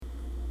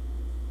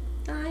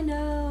I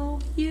know,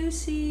 you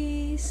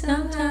see,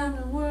 sometime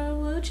the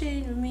world will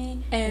change with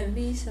me and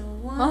be so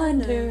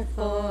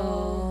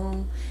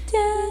wonderful.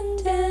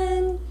 Dun,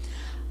 dun.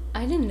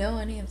 I didn't know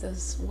any of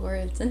those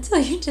words until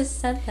you just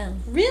said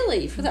them.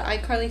 Really? For the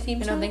iCarly theme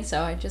song? I don't think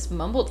so. I just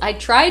mumbled. I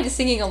tried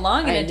singing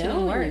along and it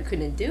didn't work. You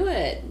couldn't do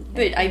it.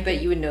 But I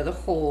bet you would know the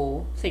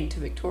whole thing to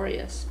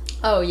Victorious.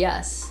 Oh,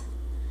 yes.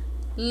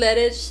 Let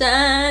it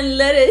shine,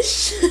 let it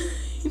shine.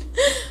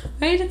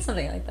 I did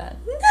something like that.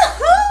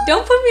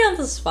 Don't put me on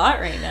the spot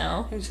right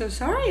now. I'm so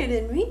sorry, I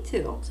didn't mean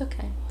to. It's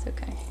okay. It's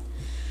okay.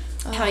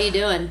 How you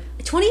doing?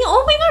 20.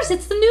 Oh my gosh,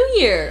 it's the new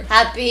year.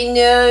 Happy New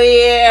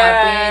Year!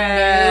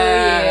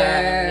 Happy New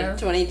Year.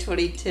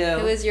 2022.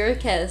 Who was your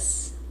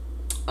kiss?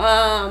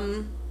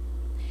 That's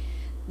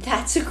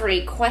a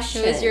great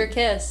question. Who was your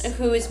kiss?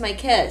 Who is my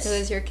kiss? Who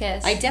was your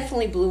kiss? I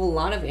definitely blew a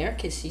lot of air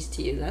kisses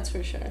to you, that's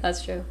for sure.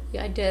 That's true.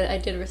 Yeah, I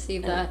did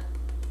receive that.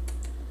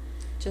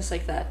 Just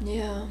like that.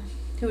 Yeah.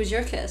 Who was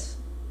your kiss?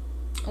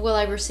 Well,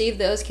 I received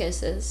those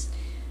kisses.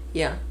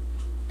 Yeah.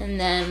 And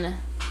then,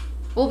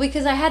 well,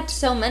 because I had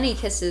so many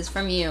kisses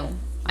from you,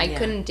 I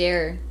couldn't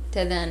dare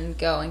to then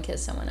go and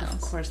kiss someone else.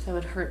 Of course, that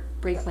would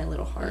break my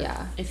little heart.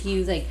 Yeah. If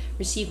you,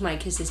 receive my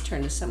kisses,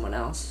 turn to someone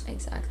else.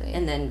 Exactly.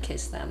 And then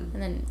kiss them.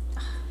 And then...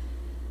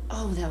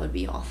 Oh, that would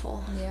be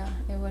awful. Yeah,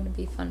 it wouldn't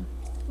be fun.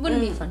 It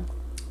wouldn't be fun.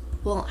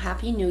 Well,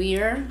 Happy New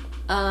Year.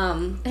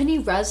 Any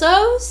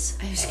rezos?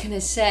 I was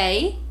gonna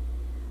say...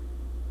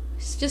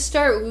 Let's just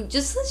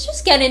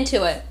get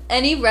into it.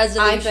 Any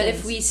resolutions? I bet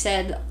if we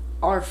said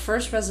our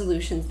first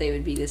resolutions, they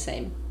would be the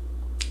same.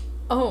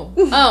 Oh,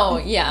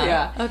 yeah.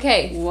 Yeah.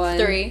 Okay. 1,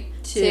 3,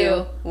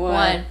 2,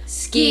 1.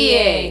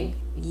 Skiing.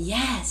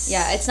 Yes.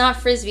 Yeah, it's not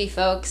frisbee,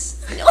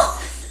 folks. No.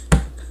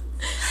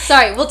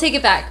 Sorry, we'll take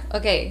it back.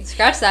 Okay,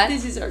 scratch that.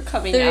 This is our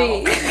coming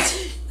out.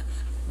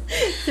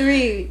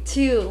 3,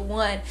 2,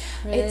 1.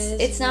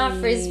 It's not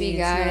frisbee,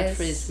 guys. It's not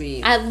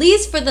frisbee. At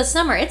least for the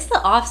summer. It's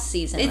the off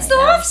season. It's the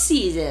off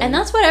season, and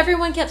that's what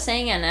everyone kept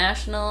saying at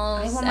nationals.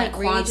 I want my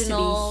quads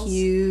regionals. to be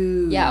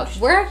huge. Yeah,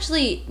 we're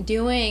actually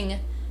doing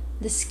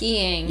the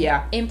skiing.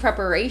 In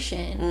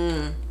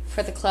preparation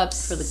for the club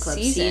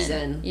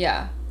season.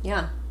 Yeah.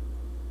 Yeah.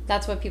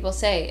 That's what people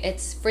say.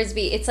 It's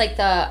frisbee. It's like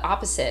the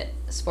opposite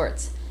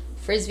sports.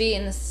 Frisbee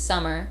in the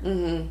summer.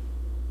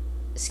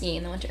 Skiing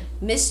in the winter.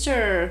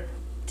 Mr.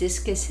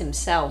 Discus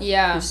himself,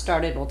 who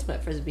started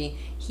Ultimate Frisbee,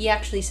 he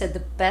actually said the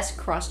best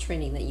cross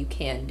training that you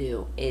can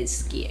do is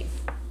skiing.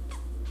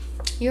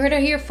 You heard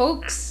it here,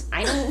 folks.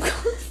 I know,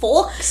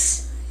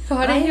 folks. You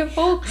heard it here,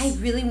 folks. I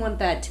really want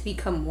that to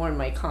become more in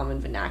my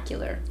common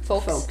vernacular.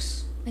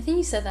 Folks. I think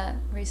you said that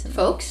recently.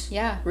 Folks?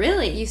 Yeah.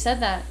 Really? You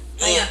said that.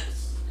 I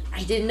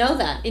didn't know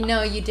that.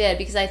 No, you did,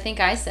 because I think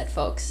I said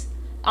folks.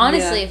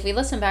 Honestly, if we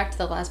listen back to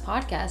the last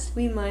podcast,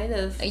 we might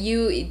have.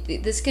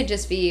 This could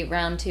just be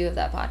round 2 of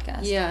that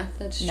podcast. Yeah,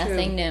 that's true.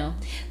 Nothing new.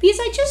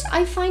 Because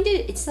I find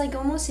it's like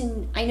almost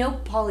I know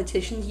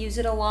politicians use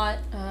it a lot.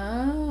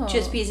 Oh.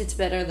 Just because it's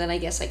better than, I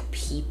guess, like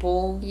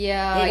people.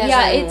 Yeah. It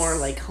has a more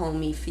like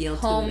homey feel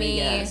to it, I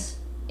guess.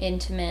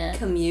 Intimate.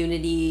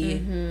 Community.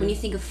 When you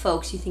think of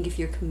folks, you think of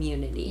your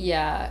community.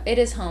 Yeah, it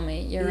is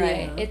homey. You're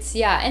right. It's,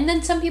 and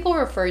then some people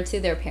refer to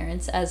their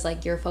parents as,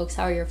 like, your folks.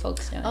 How are your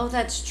folks doing? Oh,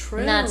 that's true.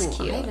 And that's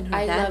cute. I haven't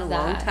heard that in a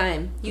long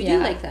time. You do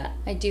like that.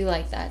 I do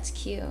like that. It's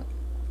cute.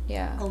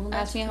 Yeah. Oh, well,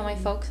 ask me how my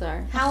folks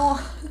are. How?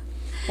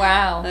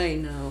 Wow. I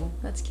know.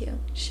 That's cute.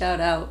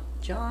 Shout out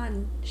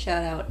John.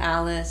 Shout out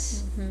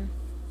Alice.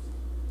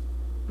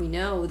 We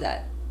know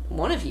that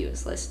one of you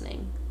is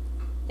listening.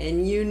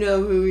 And you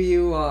know who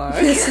you are.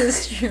 This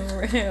is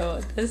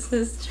true. This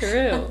is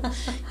true.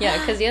 Yeah,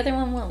 because the other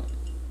one won't.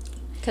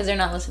 Because they're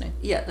not listening.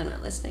 Yeah, they're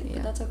not listening,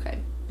 but that's okay.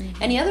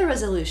 Any other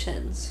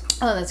resolutions?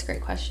 Oh, that's a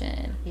great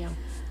question. Yeah.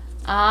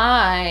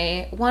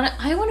 I want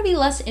to be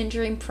less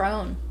injury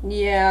prone.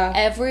 Yeah.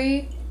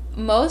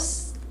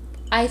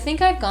 I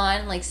think I've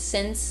gone, like,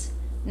 since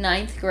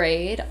 9th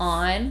grade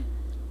on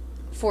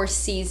for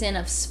season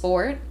of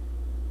sport.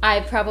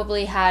 I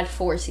probably had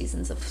 4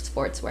 seasons of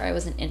sports where I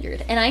wasn't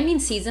injured. And I mean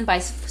season by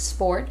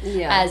sport,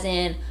 as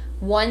in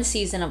one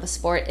season of a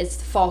sport is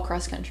the fall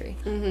cross country.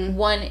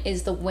 One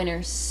is the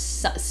winter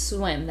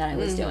swim that I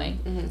was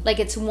doing. Like,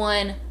 it's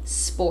one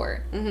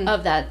sport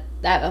of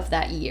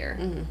that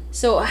year.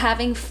 So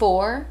having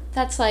 4,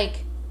 that's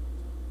like,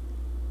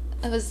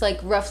 it was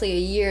like roughly a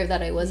year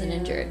that I wasn't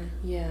injured.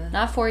 Yeah.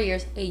 Not 4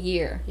 years, a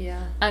year.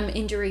 Yeah. I'm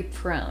injury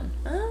prone.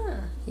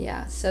 Ah.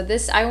 Yeah. So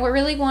I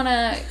really want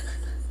to...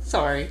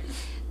 Sorry.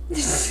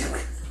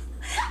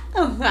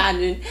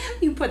 Imagine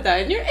you put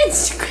that in your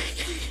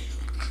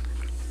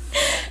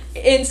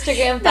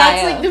Instagram bio.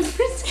 That's like the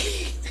first.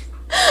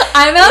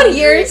 I'm out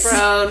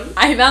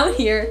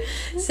here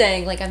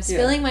saying, like, I'm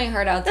spilling my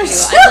heart out to you.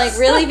 I'm like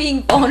really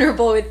being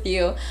vulnerable with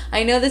you.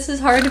 I know this is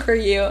hard for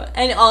you,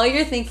 and all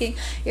you're thinking,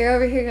 you're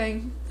over here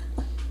going,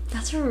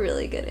 that's a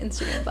really good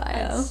Instagram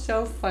bio. That's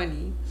so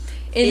funny.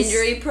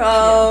 Injury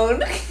prone.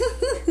 Yeah.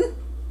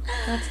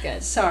 That's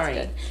good. Sorry.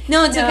 That's good.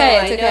 No, it's okay.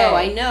 It's okay.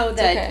 I know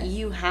that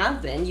you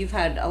have been. You've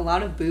had a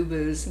lot of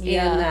boo-boos in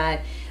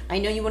that. I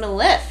know you want to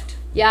lift.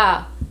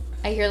 Yeah.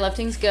 I hear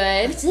lifting's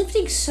good.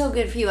 Lifting's so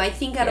good for you. I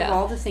think out of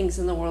all the things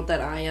in the world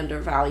that I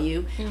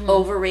undervalue,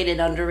 overrated,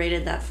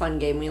 underrated, that fun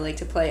game we like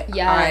to play,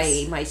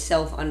 I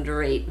myself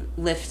underrate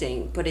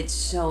lifting, but it's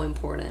so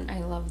important. I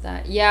love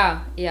that.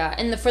 Yeah.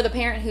 And for the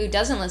parent who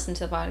doesn't listen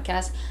to the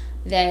podcast,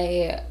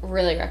 they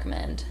really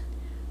recommend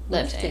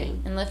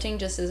lifting. And lifting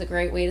just is a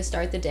great way to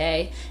start the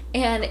day.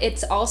 And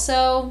it's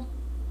also,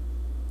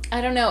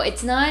 I don't know,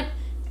 it's not,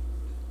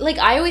 like,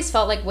 I always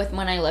felt like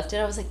when I lifted,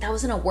 I was like, that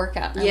wasn't a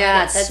workout.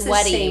 That's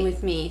sweaty. The same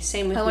with me.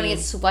 I want to get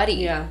sweaty.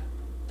 Yeah.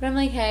 But I'm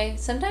like, hey,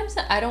 sometimes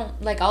I don't,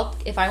 like,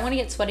 if I want to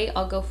get sweaty,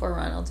 I'll go for a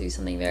run. I'll do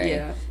something very,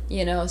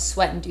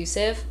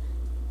 sweat-inducive.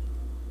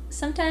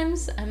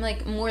 Sometimes I'm,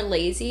 like, more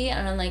lazy,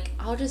 and I'm like,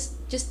 I'll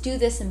just do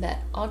this in bed.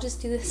 I'll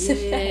just do this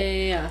in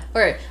bed. Yeah.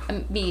 Or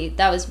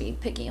that was me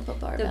picking up a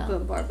barbell. The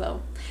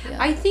barbell. Yeah.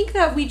 I think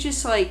that we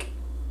just, like,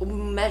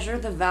 measure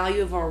the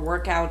value of our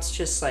workouts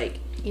just, like,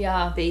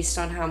 based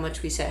on how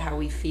much we set, how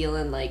we feel,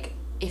 and, like,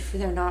 if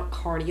they're not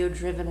cardio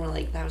driven, we're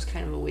like, that was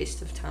kind of a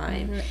waste of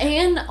time. Mm-hmm.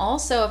 And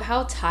also of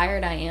how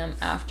tired I am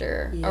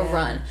after a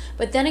run.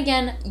 But then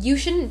again, you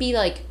shouldn't be,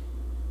 like,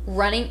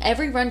 running.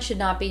 Every run should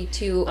not be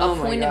to a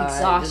point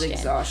of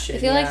exhaustion. I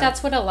feel like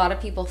that's what a lot of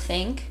people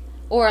think,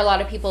 or a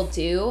lot of people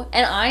do,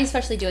 and I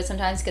especially do it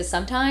sometimes, because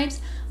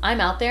sometimes I'm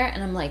out there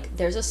and I'm like,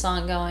 there's a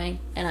song going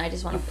and I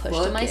just want to push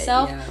to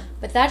myself.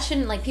 But that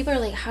shouldn't, like, people are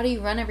like, how do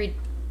you run every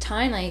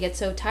time? Like, you get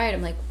so tired.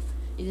 I'm like,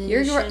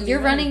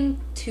 you're running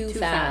too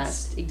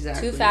fast.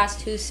 Exactly. Too fast,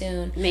 too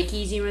soon. Make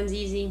easy runs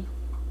easy.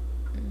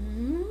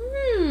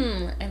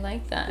 I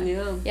like that.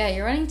 Yeah,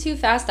 you're running too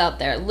fast out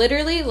there.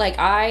 Literally, like,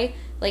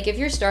 if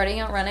you're starting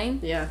out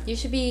running, you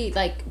should be,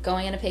 like,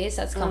 going at a pace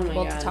that's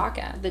comfortable to talk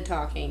at. The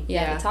talking.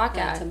 Yeah, the talk at.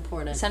 That's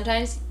important.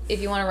 Sometimes,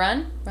 if you want to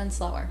run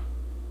slower.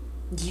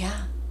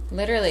 Yeah.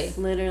 Literally.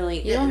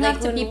 You don't have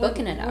to be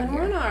booking it out here. When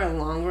we're on our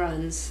long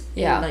runs,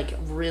 and, like,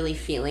 really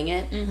feeling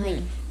it,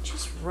 like,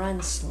 just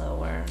run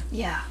slower.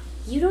 Yeah.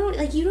 You don't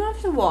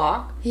have to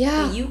walk.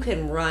 Yeah. But you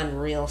can run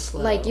real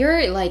slow. Like,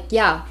 you're, like,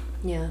 yeah.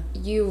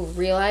 You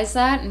realize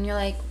that, and you're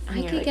like,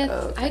 I could get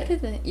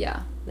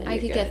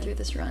through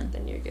this run.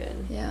 Then you're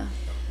good. Yeah.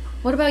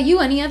 What about you?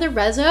 Any other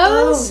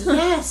rezos?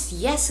 Oh,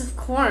 yes, of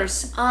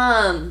course.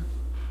 I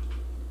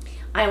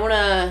want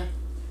to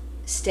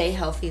stay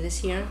healthy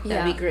this year.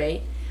 That'd be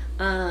great.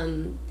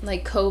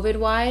 Like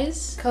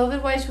COVID-wise?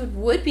 COVID-wise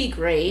would be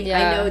great. Yeah.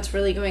 I know it's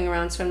really going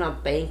around, so I'm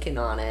not banking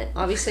on it.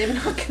 Obviously, I'm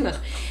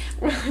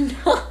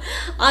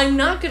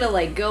not gonna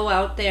like go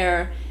out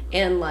there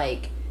and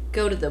like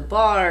go to the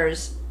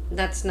bars.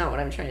 That's not what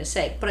I'm trying to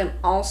say. But I'm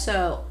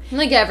also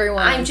like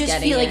everyone. I just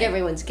feel like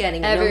everyone's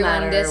getting it, everyone, no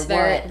matter this what.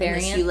 variant.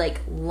 Unless you like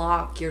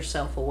lock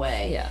yourself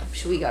away. Yeah.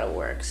 So we gotta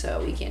work,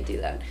 so we can't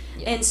do that.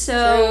 Yeah. And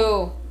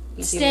so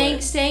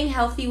staying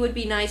healthy would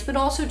be nice, but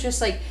also just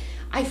like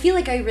I feel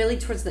like I really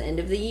towards the end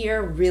of the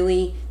year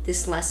really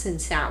this lesson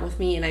sat with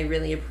me, and I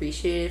really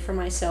appreciated it for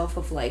myself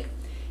of like,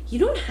 you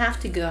don't have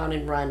to go out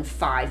and run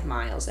 5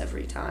 miles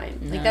every time.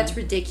 No. Like, that's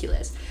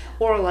ridiculous.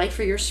 Or like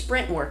for your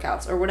sprint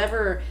workouts or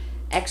whatever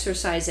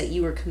exercise that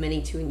you are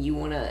committing to and you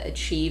want to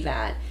achieve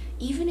at,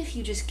 even if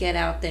you just get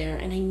out there,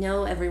 and I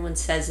know everyone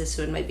says this,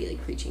 so it might be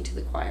like preaching to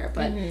the choir,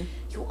 but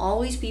you'll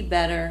always be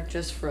better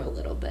just for a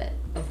little bit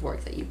of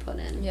work that you put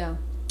in. Yeah.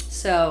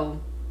 So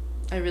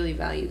I really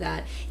value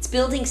that. It's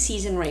building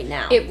season right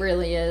now. It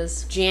really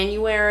is.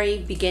 January,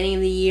 beginning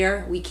of the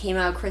year, we came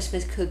out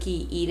Christmas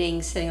cookie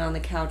eating, sitting on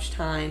the couch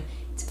time.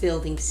 It's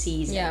building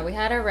season. Yeah, we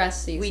had our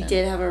rest season. We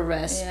did have a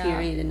rest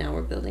period, and now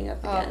we're building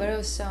up again. Oh, but it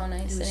was so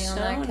nice sitting on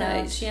that couch.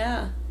 Nice,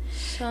 yeah.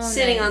 So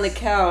sitting nice. on the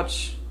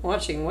couch,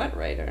 watching what,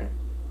 Writer?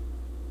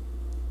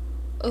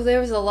 Oh, there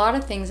was a lot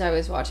of things I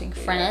was watching.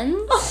 Friends?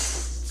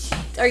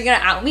 Oh. Are you going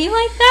to out me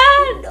like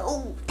that?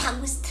 No, that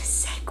was the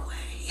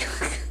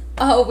segue.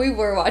 Oh, we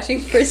were watching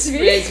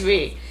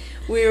Frisbee.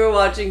 We were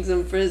watching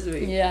some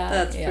Frisbee. Yeah.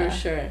 That's for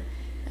sure.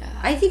 Yeah.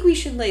 I think we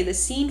should lay the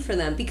scene for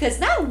them, because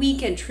that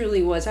weekend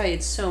truly was, I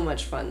had so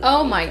much fun.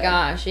 Oh my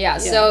gosh, yeah.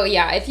 So,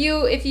 if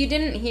you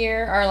didn't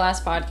hear our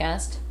last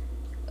podcast,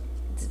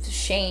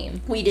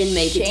 shame. We didn't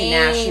make it to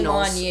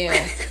nationals. Shame on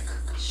you.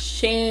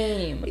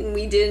 Shame.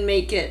 We didn't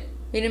make it.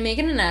 We didn't make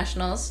it to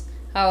nationals.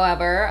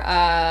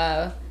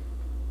 However,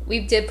 we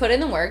did put in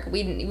the work.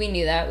 We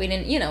knew that. We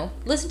didn't,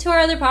 listen to our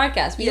other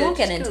podcast. We won't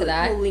get into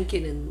that. We'll link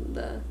it in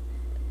the...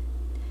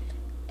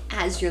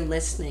 As you're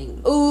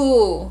listening.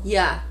 Ooh.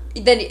 Yeah.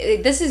 Then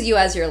this is you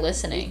as you're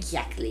listening.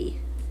 Exactly.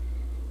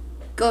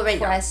 Go right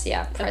press, now.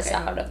 Yeah, press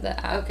out of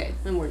the app. Okay,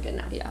 then we're good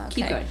now. Yeah, okay.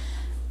 Keep going.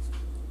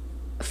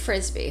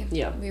 Frisbee.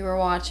 Yeah. We were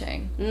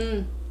watching.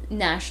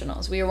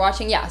 Nationals. We were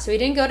watching, so we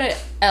didn't go to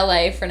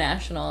LA for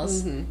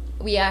nationals.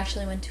 Mm-hmm. We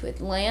actually went to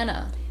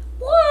Atlanta.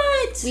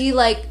 What? We,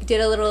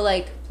 did a little,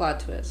 Plot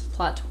twist.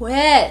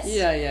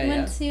 Yeah.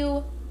 Went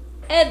to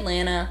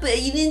Atlanta.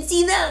 But you didn't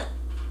see that?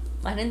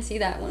 I didn't see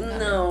that one coming.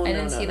 No, I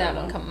didn't see that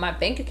one coming. My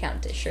bank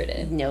account sure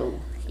did. No.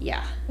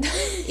 Yeah.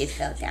 It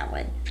felt that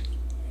one.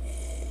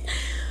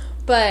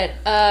 But,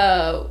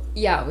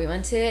 we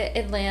went to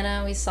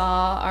Atlanta. We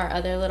saw our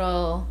other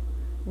little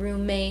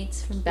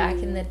roommates from back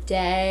in the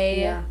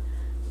day. Yeah.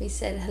 We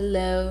said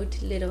hello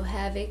to little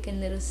Havoc and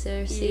little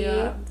Cersei.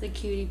 Yeah, the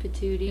cutie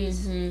patooties.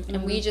 Mm-hmm.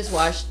 And we just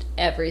watched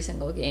every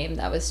single game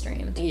that was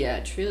streamed. Yeah,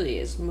 truly,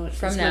 as much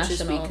from as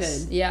Nationals. Much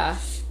as we could. Yeah.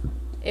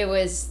 It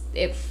was,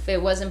 if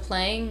it wasn't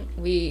playing,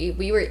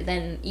 we were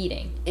then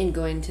eating. And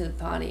going to the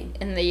potty.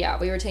 And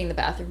we were taking the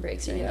bathroom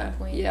breaks during that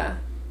point. Yeah.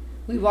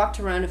 We walked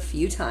around a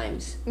few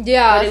times.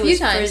 Yeah, a few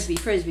times.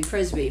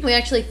 Frisbee. We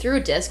actually threw a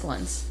disc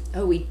once.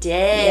 Oh, we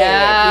did.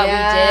 Yeah, we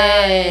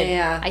did.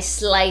 Yeah. I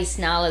sliced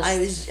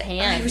Nala's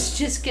hand. I was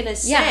just going to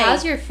say. Yeah,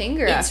 how's your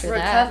finger after that?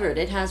 It's recovered.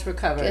 It has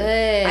recovered.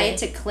 Good. I had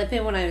to clip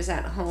it when I was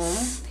at home.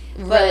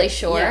 Really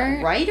short?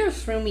 Yeah, Ryder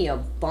threw me a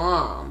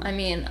bomb. I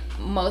mean,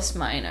 most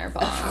mine are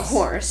bombs. Of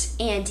course.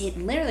 And it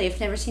literally, I've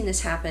never seen this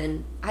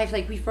happen.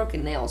 We've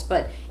broken nails,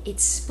 but it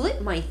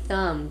split my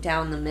thumb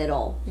down the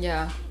middle.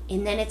 Yeah.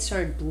 And then it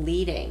started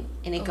bleeding,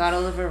 and it got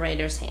all over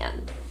Ryder's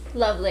hand.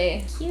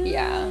 Lovely. Cute.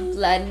 Yeah.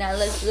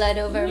 Blood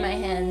over my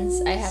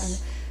hands. I have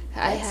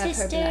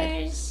sisters. her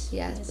blood. Yes,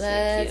 That's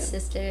blood so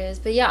sisters.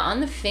 But yeah, on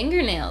the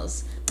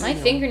fingernails. My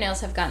fingernails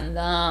have gotten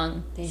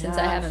long since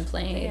I haven't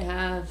played. They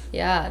have.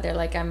 Yeah, they're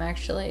like I'm a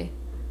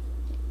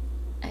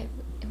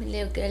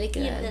little girly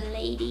girl. You're the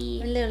lady.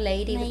 I'm a little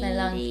lady with my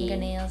long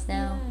fingernails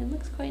now. Yeah, it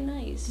looks quite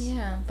nice.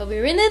 Yeah, but we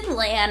were in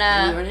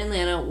Atlanta. We were in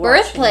Atlanta.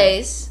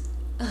 Birthplace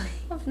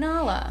of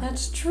Nala.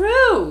 That's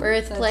true.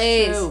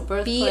 Birthplace. That's true.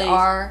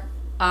 Birthplace.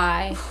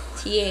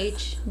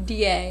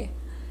 BRITHDAY.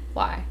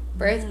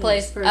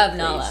 Birthplace of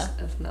Nala.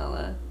 Of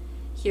Nala.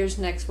 Here's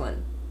next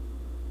one.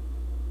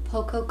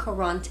 Poco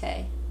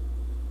Carante.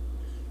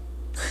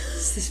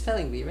 Is the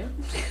spelling bee, right?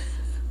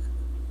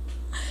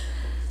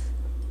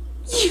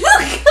 You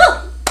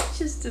go.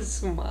 Just a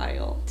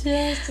smile.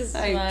 Just a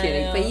smile. I'm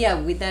kidding. But yeah,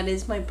 that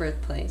is my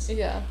birthplace.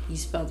 Yeah. You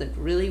spelled it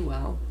really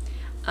well.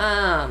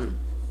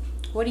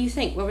 What do you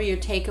think? What were your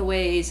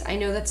takeaways? I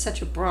know that's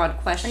such a broad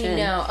question. I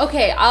know.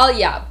 Okay,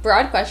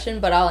 broad question,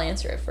 but I'll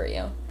answer it for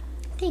you.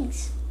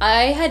 Thanks.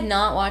 I had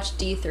not watched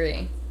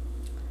D3.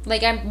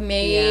 Like, I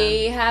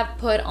may have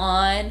put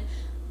on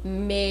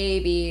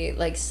maybe,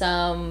 like,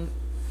 some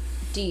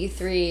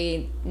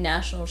D3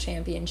 national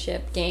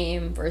championship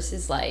game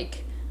versus,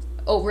 like,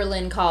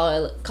 Oberlin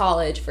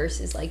College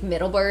versus, like,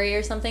 Middlebury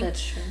or something.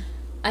 That's true.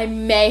 I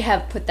may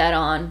have put that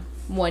on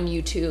one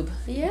YouTube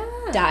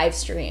dive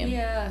stream.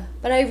 Yeah.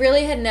 But I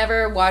really had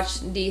never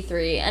watched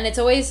D3. And it's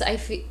always, I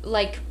feel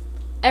like,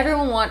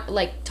 everyone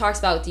talks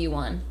about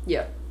D1.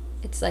 Yeah.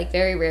 It's, like,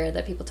 very rare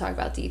that people talk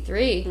about D3.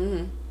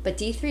 Mm-hmm. But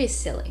D3 is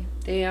silly.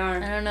 They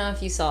are. I don't know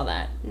if you saw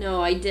that.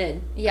 No, I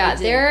did. Yeah,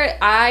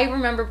 I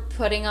remember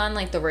putting on,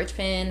 like, the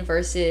Richmond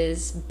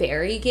versus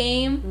Barry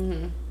game.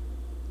 Mm-hmm.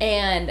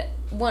 And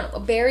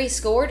Barry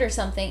scored or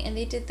something, and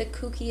they did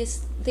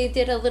they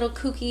did a little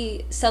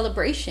kooky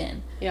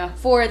celebration. Yeah.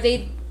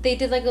 They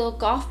did, like, a little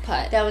golf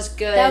putt. That was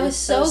good. That was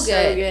so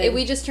good.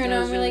 We just turned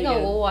on and we're really like,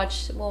 good. we'll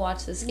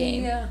watch this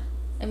game. Yeah.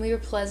 And we were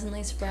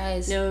pleasantly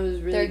surprised. No, it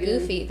was really They're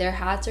good. goofy. Their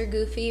hats are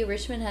goofy.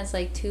 Richmond has,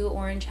 like, 2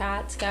 orange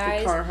hats,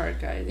 guys. The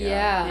Carhartt guys,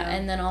 Yeah,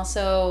 and then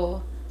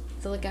also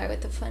the guy with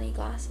the funny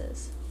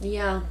glasses.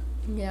 Yeah.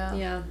 Yeah.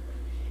 Yeah.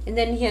 And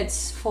then he had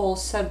full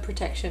sun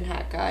protection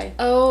hat guy.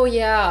 Oh,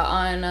 yeah,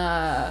 on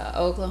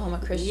Oklahoma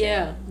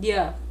Christian.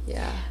 Yeah.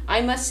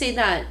 I must say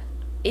that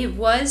it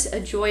was a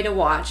joy to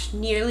watch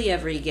nearly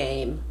every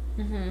game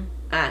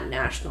at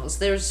Nationals.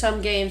 There were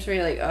some games where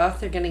you're like, oh,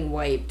 they're getting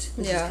wiped.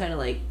 This is kind of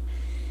like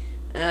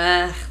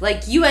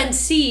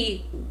UNC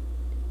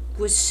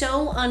was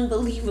so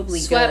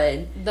unbelievably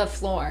good. The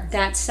floor.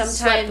 That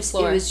sometimes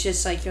it was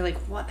just like, you're like,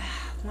 what?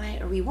 Why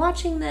are we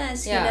watching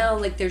this? Yeah. You know,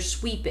 like they're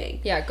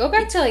sweeping. Yeah, go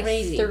back to like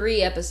crazy.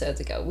 3 episodes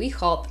ago. We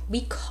called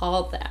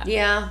that.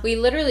 Yeah. We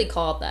literally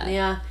called that.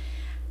 Yeah.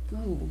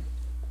 Ooh.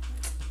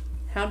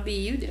 How'd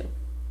BU do?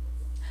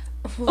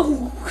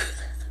 Oh.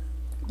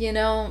 You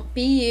know,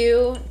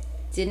 BU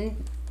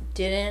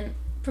didn't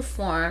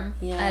perform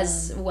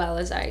as well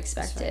as I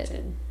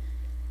expected.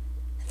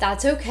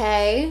 That's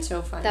okay.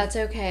 So fun. That's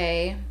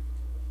okay.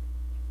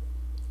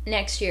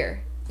 Next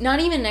year. Not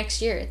even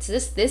next year. It's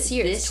this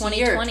year. It's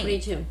 2020.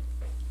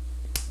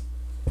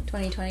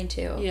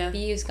 2022. Yeah.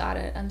 BU's got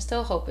it. I'm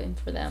still hoping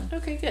for them.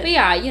 Okay, good. But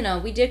yeah, you know,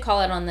 we did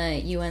call it on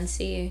the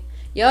UNC.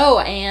 Yo,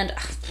 and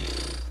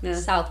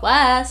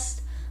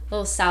Southwest.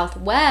 Little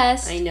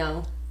Southwest. I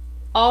know.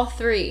 All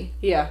 3.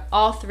 Yeah.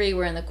 All 3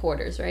 were in the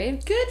quarters,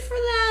 right? Good for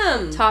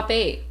them. Top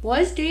 8.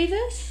 Was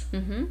Davis?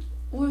 Mm-hmm.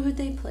 Or who'd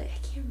they play? I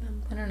can't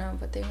remember. I don't know,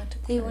 but they went to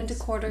quarters. They went to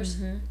quarters?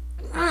 Mm-hmm.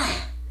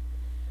 Ah,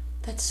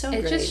 that's so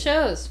great. It just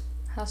shows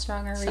how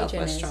strong our region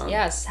Southwest is. strong.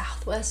 Yeah,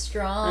 Southwest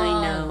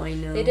strong. I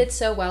know. They did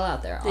so well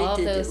out there. They All of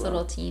did those do little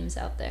well. teams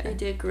out there. They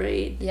did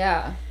great.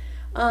 Yeah.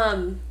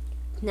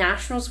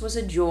 Nationals was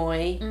a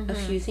joy. Mm-hmm. A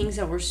few things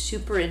that were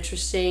super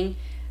interesting.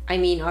 I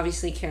mean,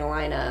 obviously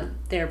Carolina,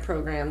 their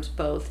programs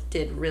both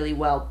did really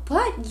well.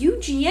 But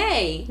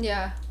UGA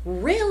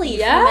really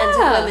for men's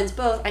and women's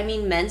both. I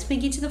mean, men's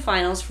making it to the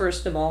finals,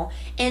 first of all.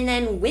 And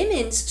then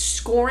women's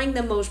scoring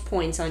the most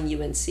points on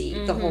UNC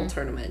the whole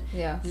tournament.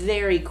 Yeah.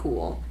 Very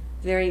cool.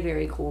 very,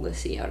 very cool to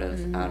see out of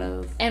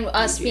and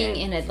us UGA. being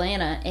in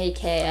Atlanta,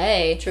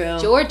 aka True.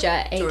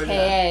 Georgia,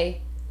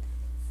 aka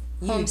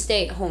home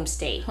state of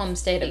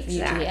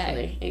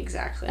UGA.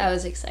 Exactly. That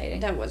was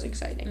exciting.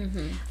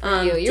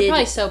 For you're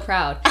probably so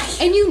proud,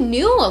 and you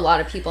knew a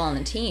lot of people on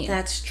the team.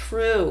 That's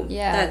true.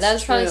 Yeah, that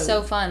was probably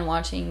so fun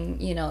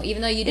watching.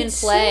 Even though you didn't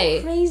play,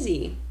 so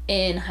crazy.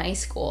 In high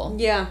school.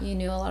 Yeah. You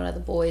knew a lot of the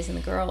boys and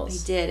the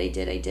girls. I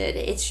did.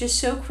 It's just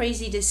so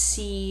crazy to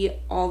see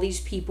all these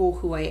people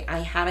who I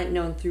hadn't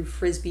known through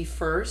Frisbee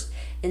first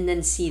and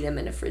then see them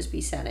in a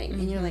Frisbee setting.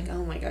 And you're like,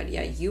 oh my God,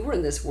 yeah, you were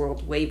in this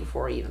world way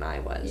before even I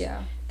was.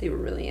 Yeah. They were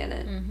really in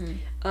it.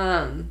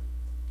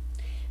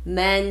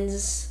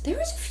 Men's, there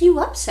was a few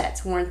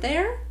upsets, weren't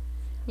there?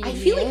 Yeah. I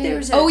feel like there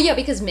was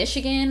because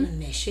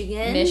Michigan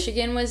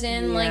was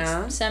in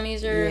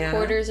semis or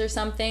quarters or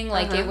something.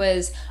 It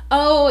was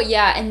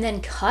and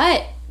then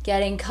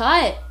getting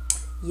cut.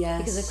 Yes.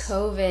 Because of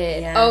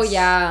COVID. Yes. Oh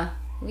yeah.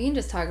 We can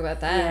just talk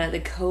about that. Yeah,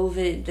 the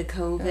COVID. It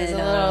was a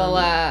little,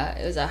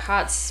 it was a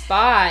hot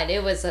spot.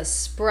 It was a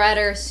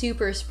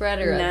super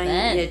spreader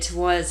event. It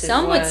was.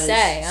 Some would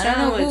say. I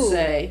don't know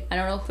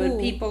who. But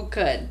people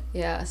could.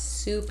 Yeah,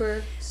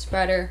 super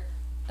spreader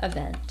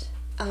event.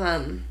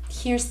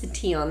 Here's the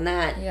tea on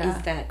that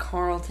is that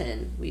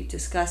Carleton, we've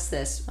discussed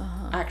this,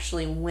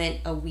 actually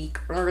went a week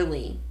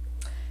early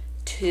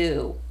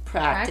to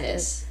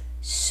practice.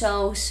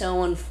 So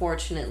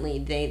unfortunately,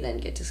 they then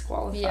get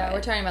disqualified. Yeah, we're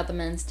talking about the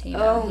men's team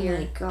out here. Oh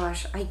my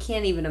gosh, I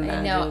can't even imagine.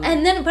 I know.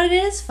 And then, but it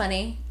is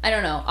funny. I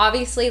don't know.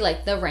 Obviously,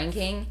 the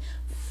ranking,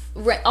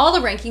 all the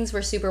rankings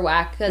were super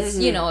whack because,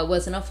 it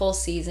wasn't a full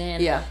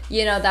season. Yeah.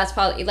 That's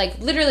probably,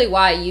 literally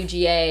why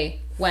UGA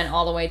went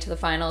all the way to the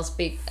finals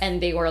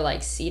and they were,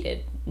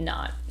 seated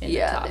not in the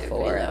top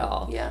four at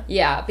all. Yeah.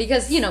 Yeah,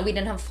 because, we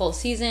didn't have a full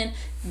season.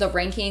 The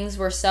rankings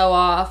were so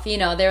off. They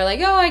were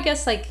like, oh, I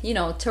guess,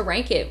 to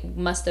rank it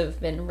must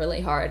have been really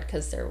hard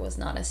because there was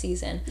not a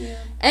season. Yeah.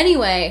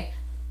 Anyway,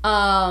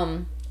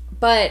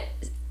 but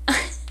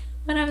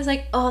when I was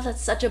like, oh,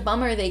 that's such a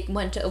bummer they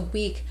went a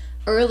week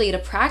early to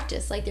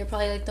practice. They're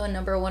probably, the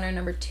number 1 or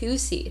number 2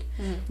 seed.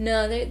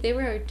 No, they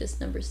were just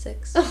number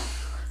 6.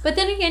 But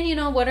then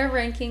again, what are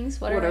rankings?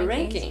 What are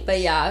rankings?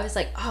 But yeah, I was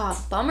like,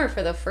 oh, bummer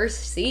for the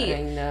first seed.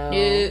 I know.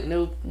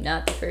 Nope,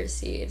 not the first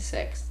seed.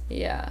 6th.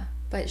 Yeah.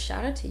 But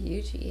shout out to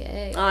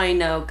UGA. I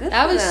know. Good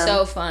that for was them.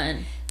 so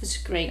fun.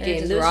 It's a great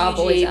game. Those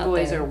UGA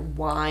boys are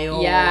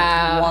wild.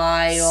 Yeah.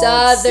 Wild.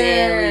 Southern.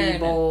 Silly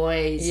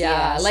boys.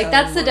 Yeah.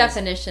 That's the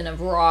definition of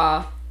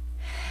raw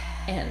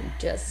and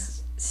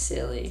just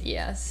silly.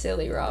 Yeah.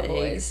 Silly raw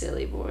boys.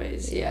 Silly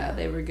boys. Yeah.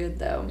 They were good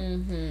though.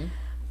 Mm-hmm.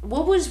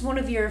 What was one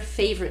of your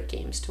favorite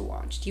games to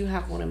watch? Do you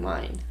have one in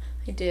mind?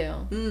 I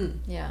do.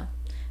 Yeah.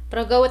 But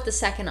I'll go with the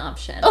second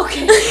option.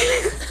 Okay.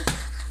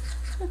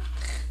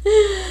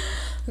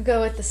 I'll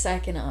go with the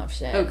second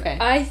option. Okay.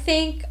 I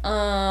think,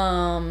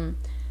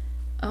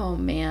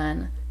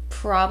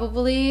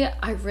 probably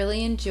I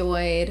really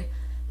enjoyed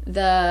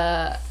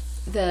it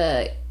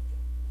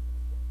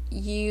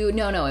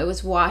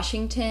was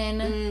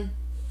Washington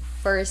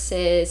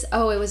versus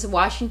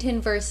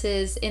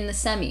in the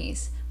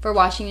semis. For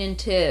Washington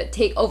to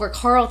take over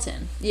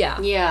Carleton.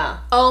 Yeah. Yeah.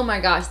 Oh my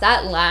gosh,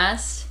 that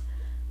last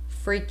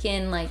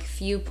freaking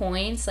few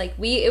points.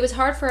 It was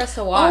hard for us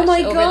to watch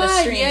over the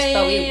streams,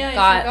 but we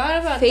got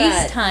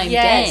FaceTimed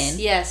in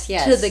yes.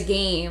 to the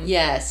game.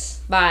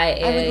 Yes. By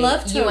I would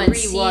love to UNC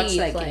rewatch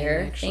that player.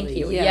 Game, actually. Thank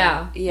you.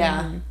 Yeah.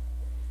 Mm-hmm.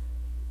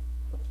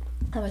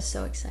 That was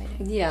so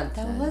exciting. Yeah,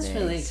 that was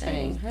really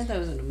exciting. I heard that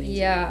was an amazing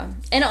game.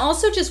 And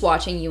also just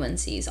watching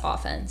UNC's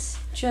offense.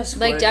 Just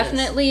gorgeous.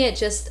 Definitely it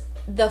just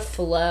the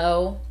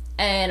flow,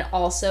 and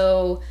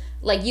also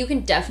you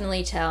can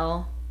definitely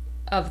tell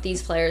of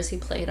these players who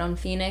played on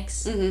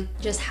Phoenix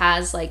just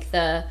has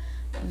the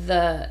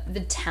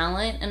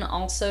talent, and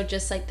also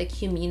just the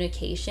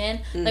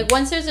communication.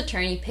 Once there's a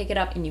turn, you pick it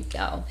up and you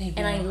go.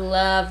 And I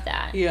love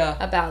that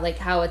about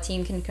how a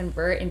team can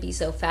convert and be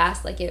so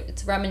fast.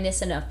 It's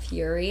reminiscent of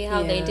Fury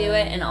how they do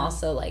it, and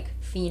also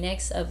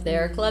Phoenix of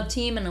their club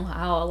team, and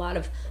how a lot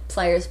of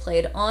players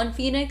played on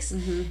Phoenix.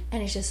 And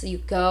it's just you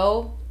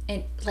go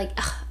and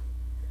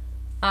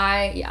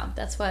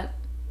that's what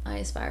I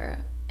aspire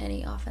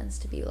any offense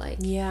to be like.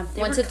 Yeah.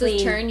 Once it's a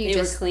turn,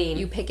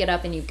 you pick it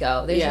up and you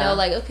go. There's no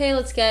okay,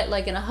 let's get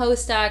in a hoe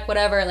stack,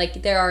 whatever.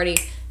 They're already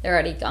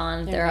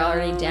gone. They're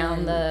already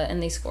down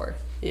and they scored.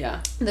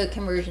 Yeah. The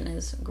conversion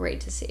is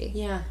great to see.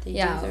 Yeah. They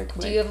do.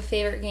 Do you have a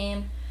favorite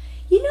game?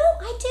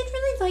 I did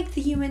really like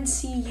the UNC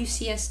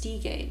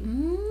UCSD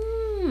game.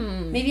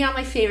 Maybe not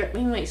my favorite,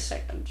 maybe my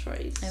second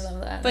choice. I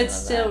love that. But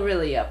still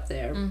really up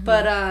there.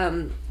 But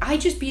I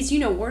just, because,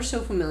 we're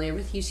so familiar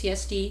with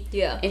UCSD.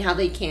 Yeah. And how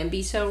they can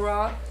be so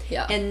raw.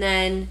 Yeah. And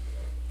then,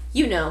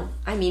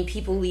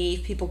 people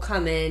leave, people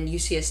come in.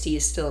 UCSD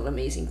is still an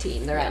amazing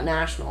team. They're at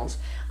nationals.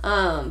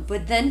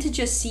 But then to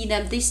just see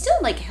them, they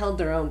still, held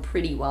their own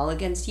pretty well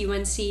against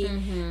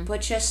UNC.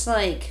 But just,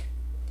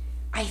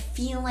 I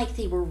feel like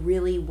they were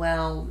really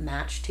well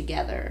matched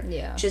together.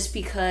 Yeah. Just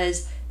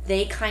because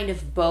they kind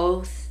of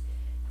both,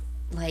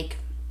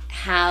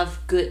 have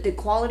good, the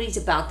qualities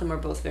about them are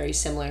both very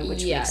similar,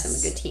 which makes them a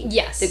good team.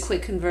 Yes. The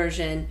quick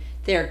conversion,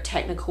 they're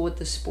technical with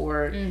the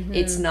sport.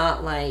 It's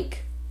not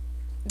like...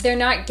 They're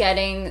not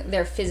getting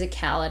their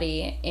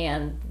physicality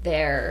and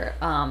their,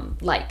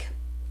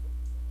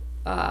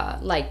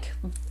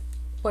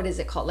 what is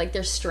it called? Like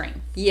their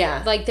strength.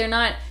 Yeah. Like they're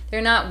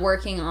not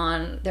working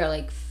on their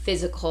like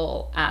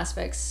physical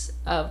aspects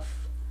of,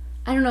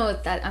 I don't know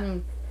if that,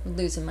 I'm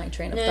losing my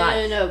train of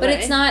thought. No, but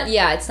it's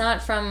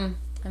not from,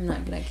 I'm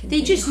not going to continue.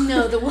 They just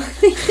know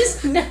they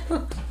just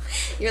know.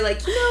 You're like,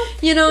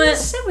 you know what?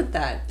 Sit with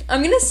that.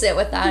 I'm going to sit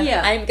with that.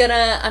 Yeah. I'm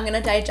going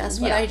to digest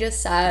what I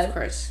just said. Of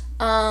course.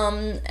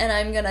 And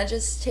I'm gonna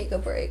just take a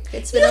break.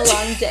 It's been a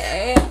long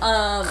day.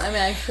 I'm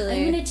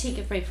gonna take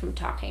a break from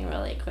talking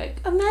really quick.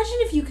 Imagine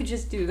if you could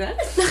just do that.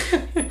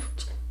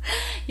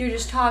 You're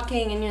just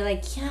talking and you're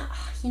like, yeah,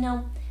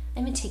 I'm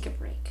gonna take a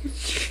break.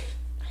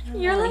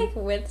 You're like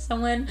with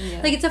someone. Yeah.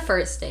 Like it's a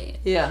first date.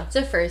 Yeah. It's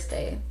a first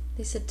date.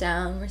 They sit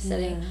down, we're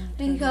sitting,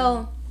 and you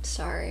go,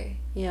 sorry.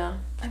 Yeah.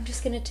 I'm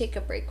just gonna take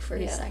a break for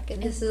a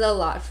second. This is a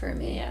lot for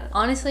me. Yeah.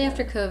 Honestly,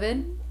 after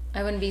COVID,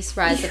 I wouldn't be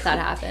surprised if that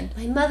happened.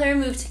 My mother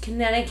moved to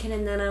Connecticut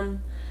and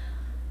then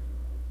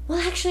well,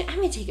 actually, I'm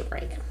gonna take a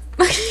break.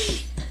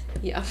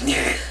 Yeah.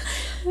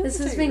 This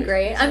has been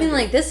great. I mean,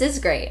 like, this is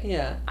great.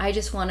 Yeah. I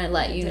just want to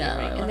let you know.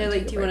 And they're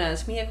like, do you want to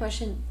ask me a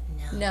question?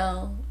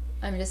 No.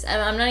 I'm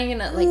not even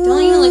gonna, like,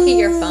 don't even look at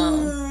your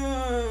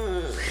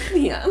phone.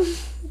 Yeah.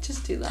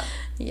 Just do that.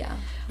 Yeah.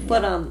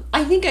 But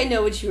I think I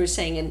know what you were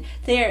saying, and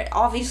they're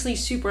obviously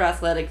super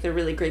athletic. They're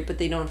really great, but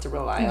they don't have to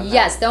rely on that.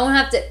 Yes, don't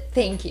have to.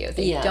 Thank you.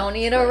 They don't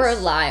need to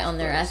rely on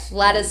their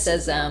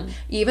athleticism,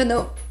 even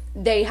though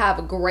they have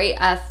a great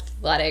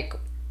athletic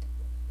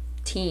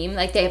team.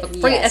 Like they have a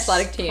great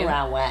athletic team.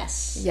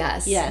 Prowess.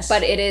 Yes.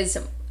 But it is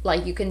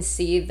like you can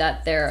see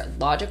that they're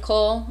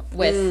logical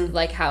with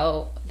like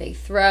how they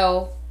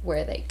throw,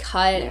 where they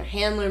cut, their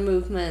handler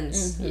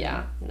movements.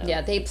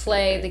 They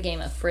play the game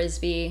of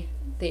frisbee.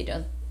 They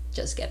don't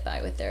just get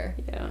by with their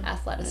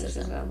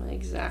athleticism.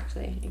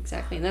 Exactly,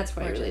 and that's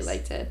why I really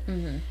liked it.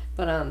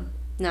 But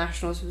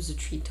Nationals was a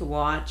treat to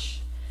watch.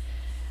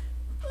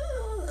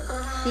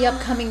 The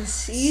upcoming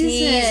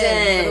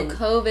season.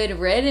 COVID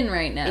ridden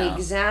right now.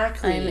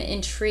 Exactly. I'm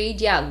intrigued.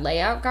 Yeah,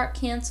 layout got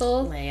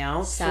canceled.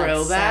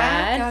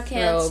 Throwback got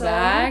canceled.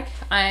 Throwback.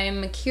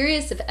 I'm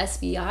curious if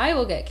SBI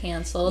will get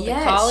canceled. The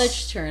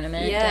college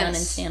tournament down in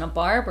Santa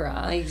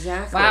Barbara.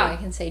 Exactly. Wow, I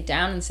can say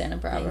down in Santa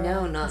Barbara. I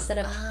know, not instead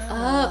of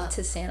up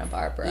to Santa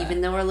Barbara.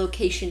 Even though our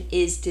location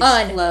is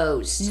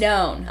disclosed.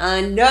 Unknown.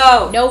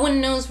 Unknown. No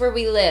one knows where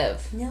we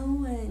live. No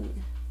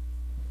one.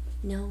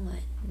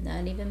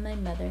 Not even my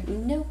mother.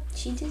 No,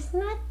 she does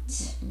not.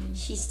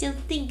 She still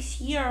thinks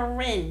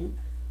you're in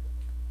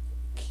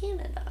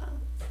Canada.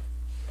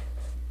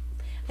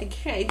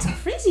 It's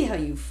crazy how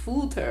you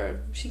fooled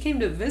her. She came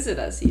to visit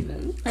us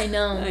even. I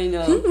know.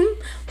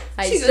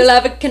 I still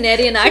have a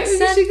Canadian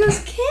accent. She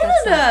goes,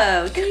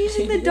 Canada! They're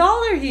using the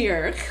dollar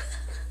here.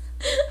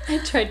 I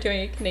tried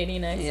doing a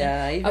Canadian accent.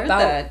 Yeah, I heard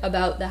that.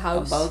 About the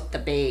house. About the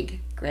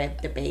bag.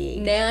 Grab the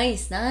bag.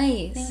 Nice.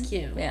 Thank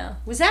you. Yeah.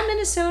 Was that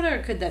Minnesota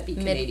or could that be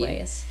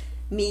Canadian?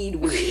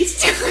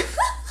 Midwest.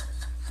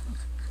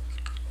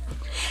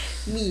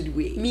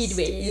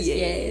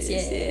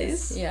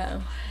 Yes.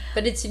 Yeah.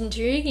 But it's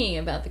intriguing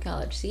about the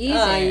college season.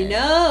 I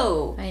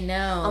know.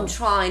 I'm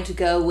trying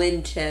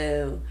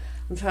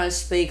to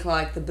speak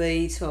like the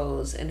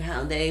Beatles and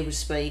how they were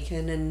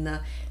speaking in the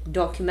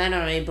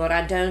documentary, but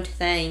I don't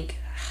think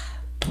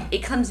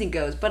it comes and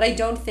goes. But I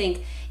don't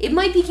think it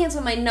might be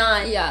canceled, might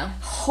not. Yeah.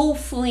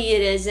 Hopefully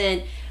it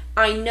isn't.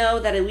 I know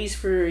that at least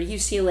for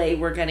UCLA,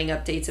 we're getting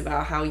updates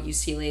about how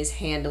UCLA is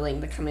handling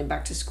the coming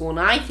back to school, and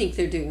I think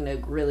they're doing a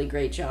really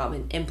great job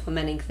in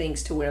implementing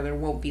things to where there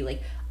won't be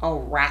like a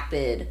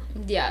rapid,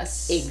 a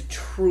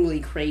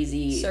truly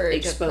crazy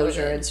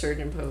exposure and surge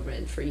in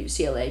COVID for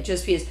UCLA,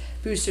 just because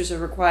boosters are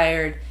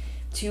required,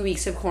 2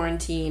 weeks of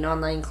quarantine,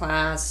 online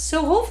class.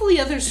 So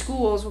hopefully other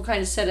schools will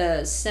kind of set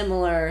a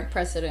similar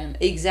precedent.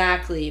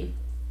 Exactly,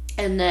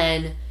 and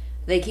then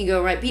they can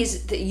go right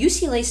because the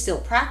UCLA is still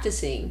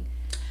practicing.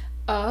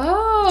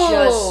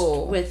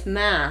 Just with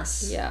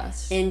masks.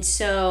 Yes. And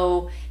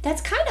so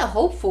that's kind of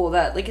hopeful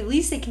that like at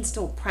least they can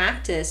still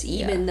practice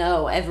even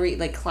though every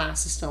like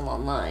class is still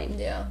online.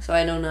 Yeah. So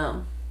I don't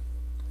know.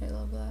 I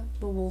love that.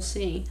 But we'll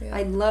see. Yeah.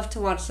 I'd love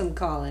to watch some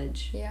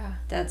college. Yeah.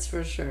 That's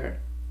for sure.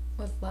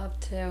 Would love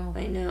to.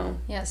 I know.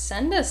 Yeah,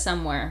 send us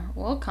somewhere.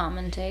 We'll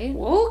commentate.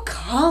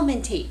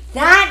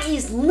 That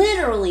is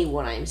literally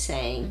what I'm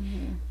saying.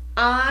 Mm-hmm.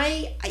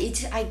 I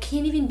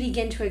can't even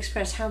begin to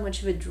express how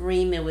much of a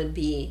dream it would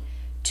be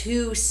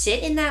to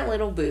sit in that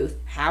little booth,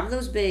 have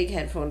those big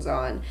headphones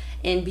on,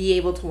 and be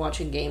able to watch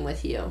a game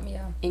with you.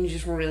 Yeah. And you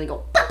just really go,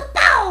 pow, pow,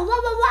 pow, wow,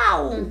 wow,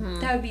 wow. Mm-hmm.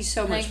 That would be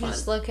so much fun. I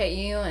just look at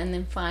you and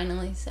then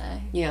finally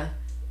say, yeah,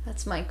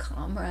 that's my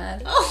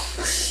comrade. Oh,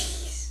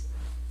 jeez.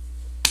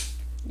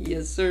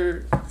 Yes,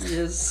 sir.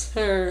 Yes,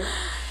 sir.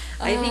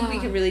 I think we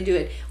could really do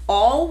it.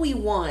 All we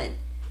want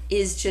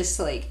is just,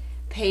 like,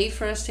 pay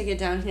for us to get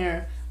down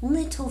here,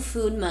 little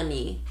food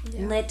money.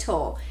 Yeah.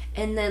 Little.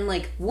 And then,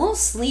 like, we'll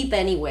sleep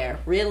anywhere,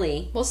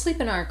 really. We'll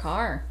sleep in our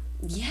car.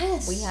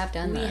 Yes. We have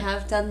done that. We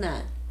have done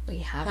that. We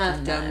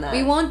have done that.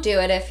 We won't do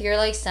it if you're,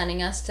 like,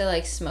 sending us to,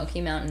 like,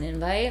 Smokey Mtn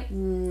Invite.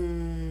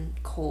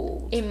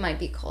 Cold. It might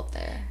be cold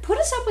there. Put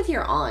us up with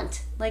your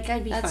aunt. Like,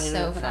 I'd be fine with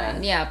that. That's so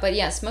fun. Yeah, but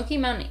yeah, Smokey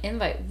Mtn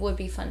Invite would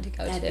be fun to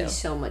go to. That'd be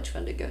so much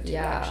fun to go to,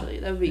 actually.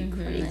 That would be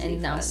crazy fun.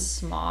 And now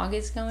Smog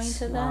is going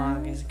to them.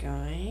 Smog is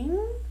going.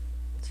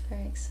 It's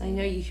very exciting. I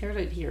know you heard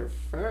it here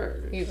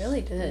first. You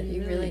really did.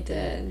 You really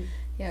did.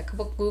 Yeah, a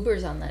couple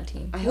goobers on that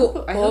team. I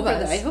hope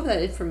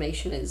that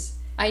information is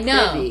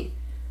privy.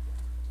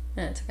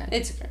 No, it's okay.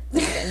 It's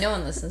okay. No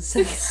one listens to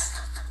this.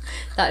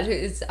 That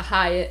is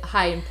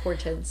high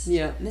importance.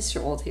 Yeah,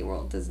 Mr. Old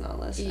World does not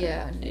listen.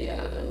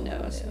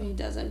 No, so he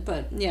doesn't.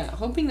 But yeah,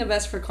 hoping the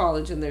best for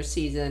college in their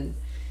season.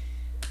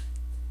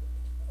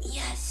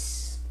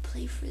 Yes,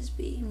 play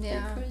frisbee.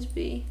 Yeah, play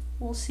frisbee.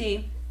 We'll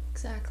see.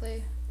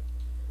 Exactly.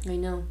 I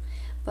know,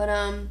 but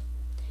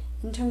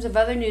in terms of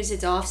other news,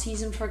 it's off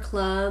season for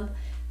club.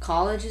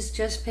 College is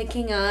just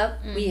picking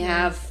up. We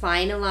have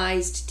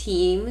finalized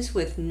teams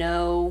with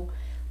no,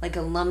 like,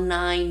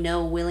 alumni,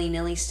 no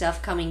willy-nilly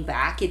stuff coming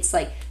back. It's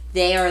like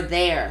they are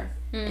there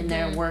and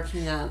they're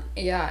working up.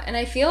 Yeah, and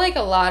I feel like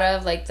a lot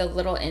of, like, the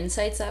little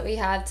insights that we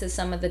had to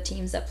some of the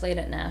teams that played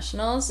at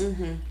nationals,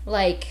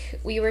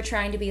 like, we were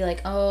trying to be like,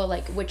 oh,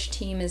 like, which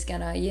team is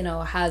gonna, you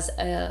know, has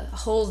a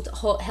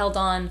held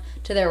on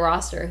to their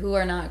roster who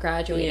are not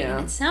graduating.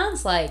 And it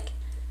sounds like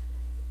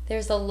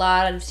there's a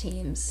lot of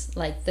teams,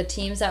 like, the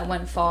teams that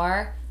went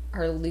far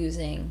are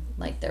losing,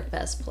 like, their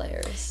best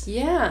players.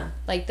 Yeah.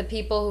 Like, the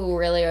people who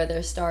really are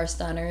their star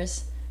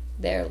stunners,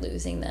 they're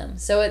losing them.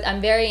 So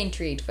I'm very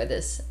intrigued for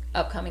this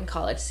upcoming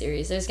college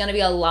series. There's going to be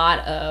a lot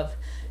of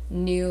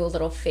new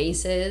little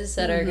faces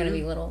that are going to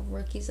be little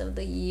rookies of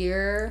the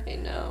year. I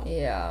know.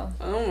 Yeah.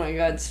 Oh, my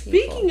God.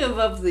 Speaking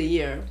of the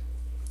year,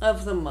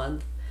 of the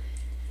month,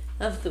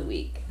 of the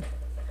week,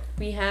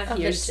 we have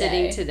here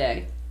sitting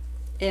today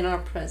in our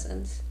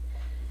presence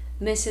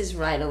Mrs.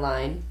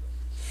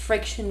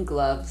 Right-A-Line.Friction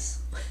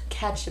Gloves,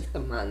 catch of the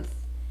month.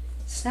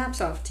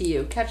 Snaps off to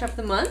you. Catch of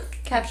the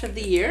month? Catch of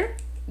the year?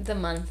 The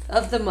month.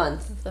 Of the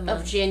month.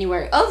 Of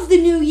January. Of the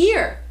new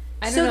year.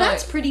 So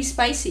that's pretty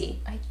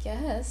spicy. I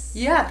guess.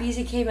 Yeah, because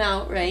it came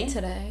out, right?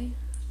 Today.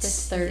 The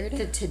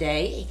 3rd.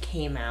 Today it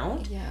came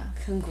out. Yeah.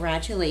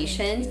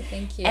 Congratulations.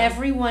 Thank you.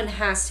 Everyone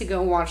has to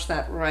go watch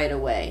that right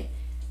away.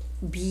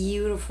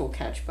 Beautiful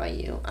catch by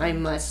you, I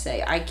must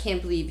say. I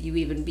can't believe you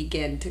even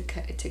began to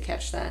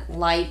catch that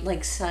light,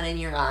 like, sun in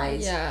your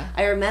eyes. Yeah.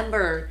 I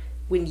remember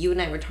when you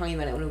and I were talking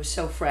about it when it was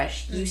so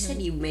fresh. You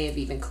said you may have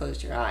even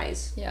closed your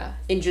eyes. Yeah.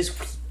 And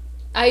just.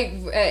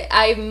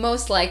 I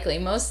most likely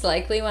when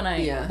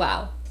I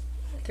wow,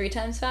 3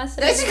 times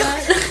faster.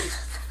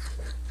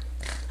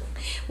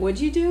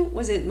 What'd you do?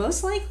 Was it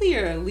most likely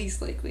or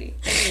least likely?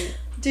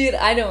 Dude,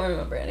 I don't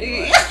remember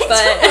anymore.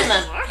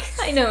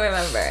 I don't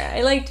remember.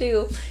 I like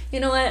to, you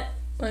know what?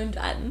 I'm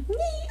done.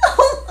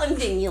 I'm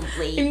taking a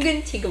break. I'm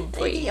gonna take a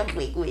break.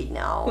 Wait,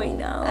 no.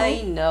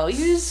 I know.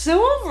 You're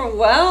so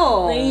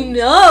overwhelmed. I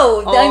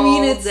know. I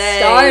mean, it's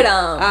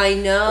stardom. I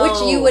know.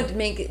 Which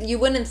you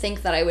wouldn't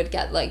think that I would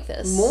get like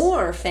this.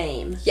 More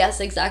fame. Yes,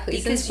 exactly.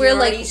 Because since we're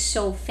we're already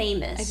so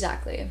famous.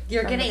 Exactly.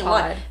 You're getting a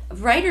lot.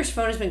 Writer's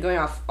phone has been going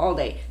off all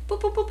day.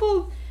 Boop, boop, boop,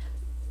 boop.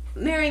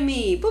 Marry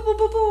me. Boop, boop,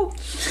 boop,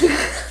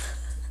 boop.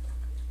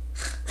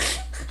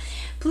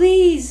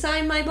 Please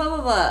sign my blah,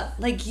 blah, blah.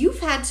 Like,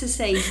 you've had to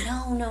say,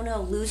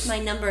 no, lose my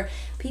number.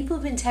 People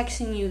have been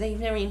texting you they've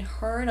never even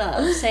heard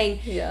of,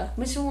 saying,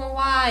 Mr.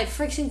 Worldwide,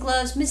 Friction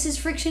Gloves, Mrs.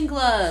 Friction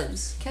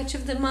Gloves, catch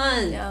of the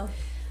month. Yeah.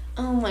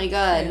 Oh, my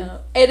God. Yeah.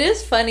 It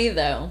is funny,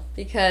 though,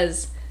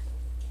 because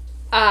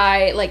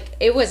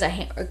it was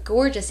a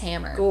gorgeous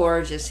hammer.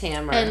 Gorgeous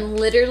hammer. And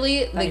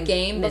literally, the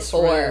game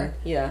before.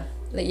 Yeah.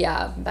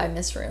 Yeah, by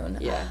Miss Rune.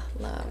 Yeah.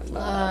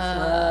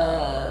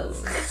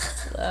 Love.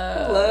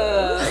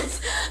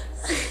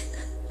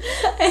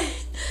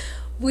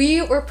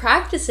 We were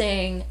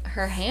practicing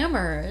her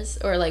hammers,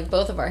 or, like,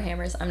 both of our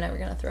hammers. I'm never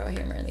gonna throw a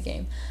hammer in the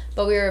game,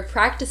 but we were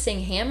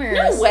practicing hammers.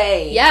 No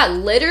way. Yeah,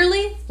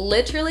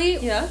 literally.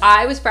 Yeah.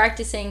 I was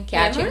practicing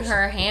catching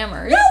her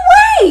hammers. No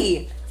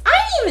way.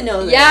 I didn't even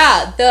know this.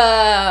 Yeah,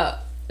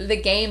 the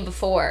game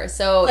before.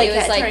 So like, it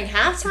was like during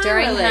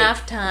halftime.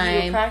 Halftime.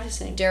 You were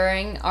practicing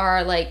during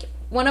our, like,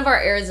 one of our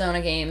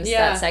Arizona games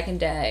that second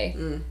day,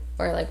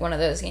 or, like, one of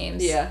those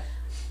games. Yeah.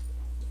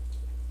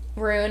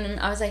 Rune, and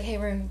I was like, hey,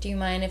 Rune, do you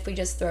mind if we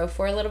just throw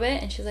for a little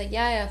bit? And she was like,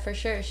 yeah, for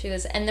sure.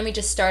 And then we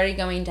just started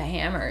going to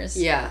hammers.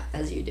 Yeah,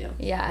 as you do.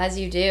 Yeah, as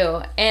you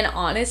do. And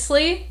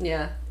honestly,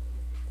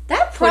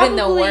 that put in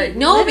the work.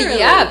 No, but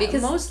yeah,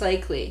 because most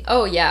likely.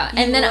 Oh yeah,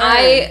 and then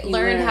I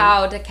learned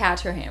how to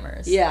catch her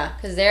hammers. Yeah,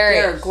 because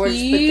they're gorgeous,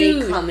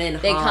 huge. but they come in.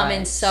 They come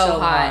in so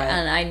hot,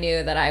 and I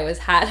knew that I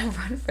had to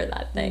run for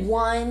that thing.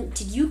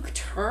 Did you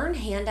turn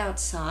hand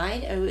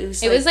outside? It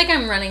was like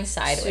I'm running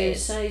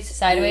sideways,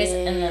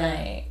 and then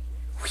I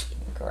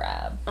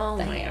grab. Oh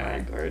the my hammer.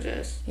 God,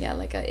 gorgeous. Yeah,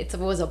 like it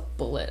was a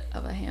bullet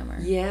of a hammer.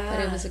 Yeah.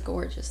 But it was a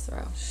gorgeous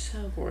throw.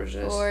 So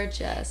gorgeous.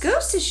 Gorgeous.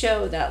 Goes to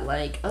show that,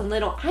 like,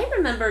 I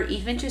remember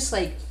even just,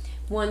 like,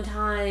 one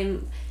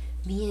time,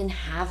 me and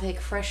Havoc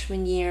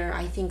freshman year,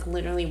 I think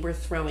literally we're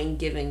throwing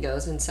give and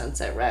goes in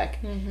Sunset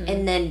Rec. Mm-hmm.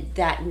 And then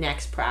that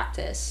next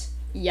practice.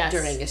 Yes.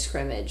 During a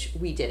scrimmage,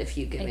 we did a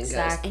few give and goes.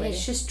 And it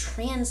just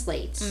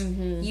translates.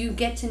 Mm-hmm. You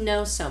get to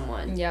know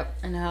someone. Yep.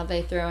 And how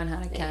they throw and how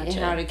to catch it.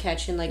 And how to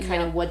catch and, like,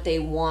 kind of what they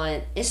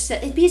want. Because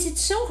it's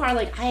so hard.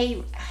 Like,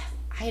 I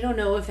don't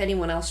know if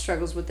anyone else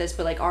struggles with this,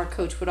 but, like, our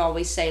coach would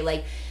always say,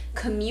 like,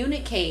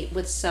 communicate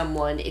with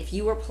someone. If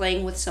you are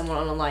playing with someone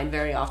on a line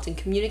very often,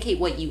 communicate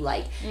what you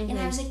like. Mm-hmm. And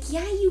I was like,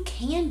 yeah, you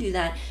can do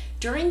that.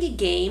 During a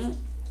game,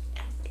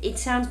 it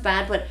sounds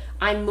bad, but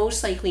I'm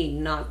most likely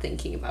not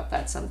thinking about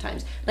that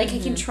sometimes. Like, mm-hmm.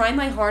 I can try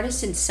my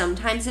hardest, and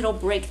sometimes it'll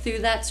break through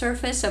that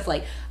surface of,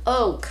 like,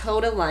 oh,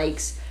 Coda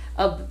likes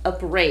a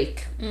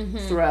break mm-hmm.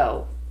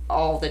 throw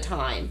all the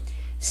time.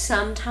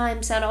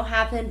 Sometimes that'll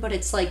happen, but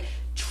it's, like,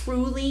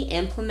 truly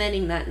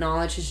implementing that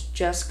knowledge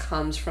just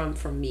comes from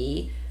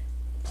me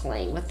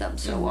playing with them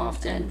so mm-hmm.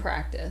 often. And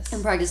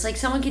practice. Like,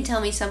 someone can tell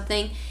me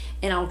something,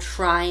 and I'll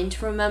try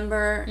to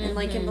remember and, mm-hmm.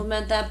 like,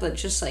 implement that, but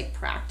just, like,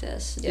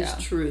 practice is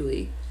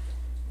truly...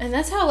 And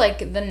that's how, like,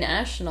 the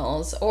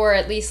nationals, or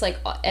at least, like,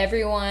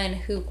 everyone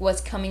who was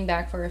coming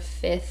back for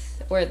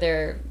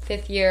their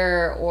fifth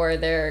year, or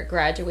their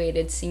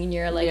graduated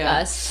senior, like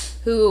us,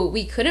 who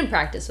we couldn't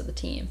practice with the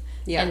team.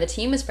 Yeah. And the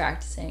team was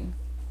practicing,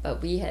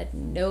 but we had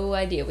no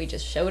idea. We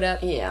just showed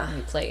up and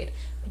we played.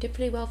 We did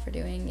pretty well for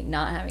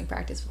not having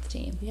practice with the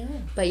team. Yeah.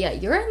 But yeah,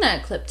 you're in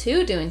that clip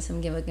too, doing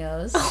some give and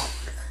goes. Oh.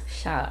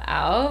 Shout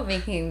out,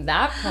 making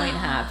that point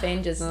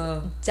happen, just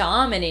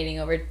dominating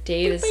over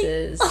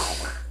Davis's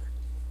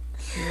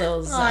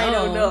little zone. I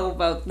don't know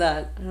about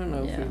that. I don't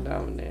know if we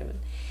dominated.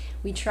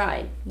 We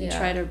tried. We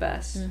tried our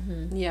best.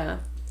 Mm-hmm. Yeah.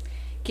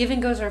 Give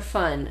and goes are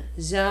fun.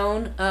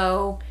 Zone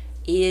O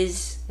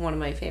is one of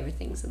my favorite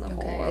things in the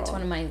whole world. It's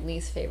one of my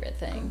least favorite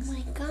things. Oh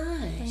my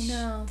gosh. I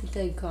know. The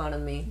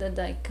dichotomy. The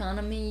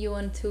dichotomy you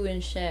want to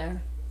and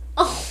share.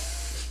 Oh.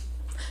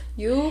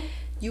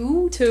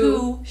 You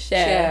two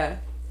share.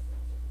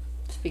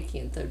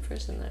 Speaking in third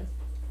person there.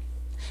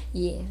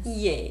 Yes.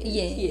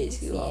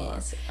 Yes, you are.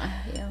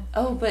 Yeah.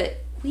 Oh,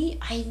 but we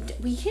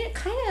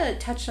kind of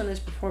touched on this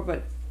before,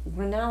 but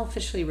we're now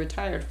officially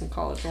retired from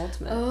College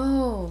Ultimate.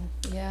 Oh,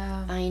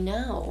 yeah. I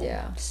know.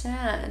 Yeah.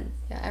 Sad.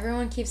 Yeah,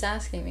 everyone keeps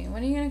asking me,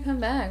 when are you going to come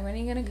back? When are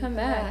you going to come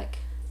back?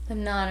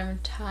 I'm not. I'm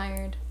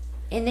retired.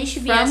 And they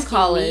should be asking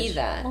College me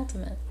that.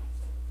 Ultimate.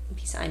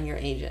 Because I'm your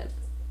agent.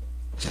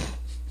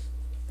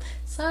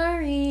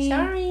 Sorry.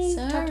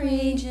 Talk to my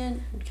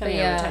agent. Coming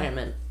out of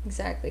retirement.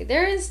 Exactly.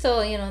 There is still,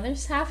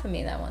 there's half of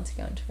me that wants to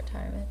go into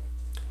retirement.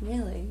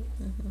 Really?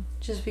 Mm-hmm.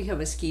 Just become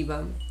a ski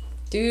bum.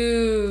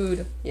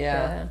 Dude.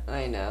 Yeah,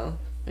 I know.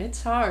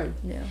 It's hard.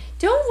 Yeah.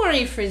 Don't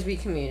worry, Frisbee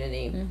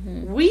community.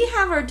 Mm-hmm. We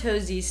have our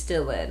toesies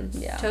still in.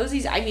 Yeah.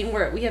 Toesies, I mean,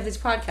 we have this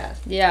podcast.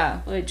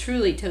 Yeah. Like,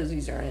 truly,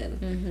 toesies are in.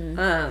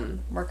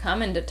 Mm-hmm. We're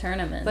coming to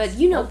tournaments. But,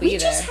 we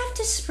just have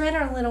to spread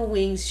our little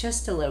wings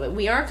just a little bit.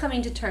 We are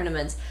coming to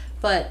tournaments,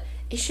 but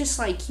it's just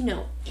like,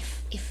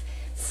 if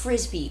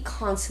Frisbee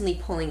constantly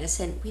pulling us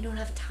in, we don't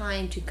have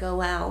time to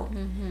go out,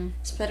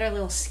 spread our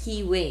little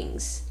ski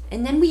wings.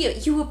 And then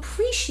you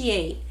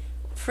appreciate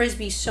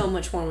Frisbee so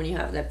much more when you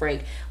have that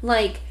break.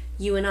 Like,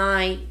 you and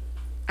I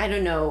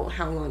don't know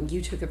how long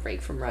you took a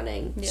break from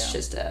running. It's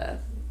just a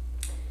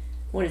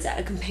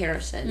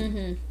comparison.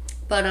 Mm-hmm.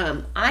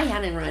 But I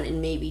hadn't run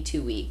in maybe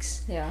 2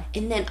 weeks. Yeah.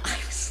 And then I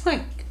was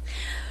like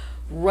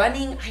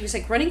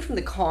running from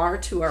the car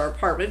to our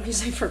apartment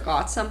because I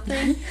forgot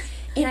something.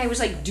 And I was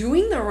like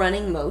doing the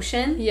running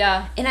motion.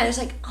 Yeah. And I was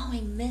like, oh,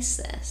 I miss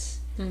this.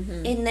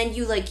 Mm-hmm. And then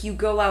you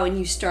go out and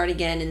you start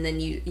again, and then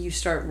you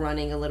start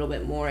running a little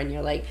bit more, and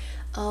you're like,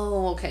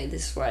 oh, okay,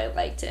 this is why I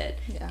liked it.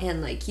 Yeah.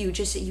 And like you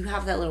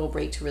have that little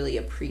break to really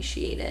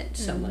appreciate it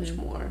so much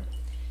more.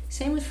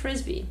 Same with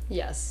Frisbee.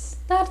 Yes.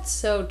 That's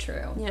so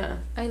true. Yeah.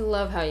 I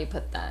love how you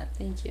put that.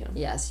 Thank you.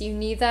 Yes, you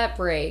need that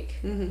break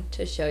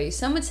to show you.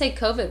 Some would say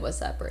COVID was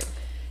that break.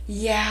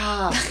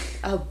 Yeah.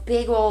 A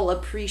big old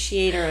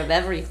appreciator of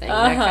everything.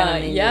 That kind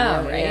of made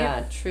right?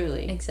 Yeah,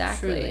 truly.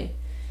 Exactly. Truly.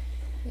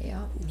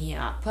 Yeah.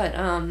 Yeah, but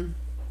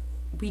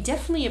we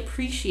definitely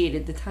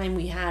appreciated the time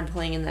we had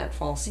playing in that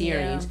fall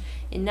series. Yeah.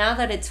 And now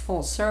that it's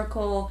full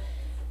circle,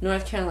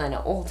 North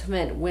Carolina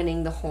Ultimate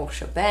winning the whole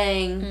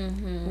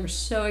shebang. We're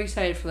so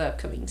excited for the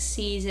upcoming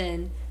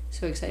season.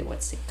 So excited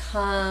what's to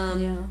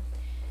come.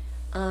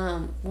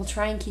 Yeah. We'll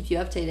try and keep you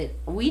updated.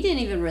 We didn't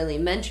even really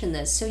mention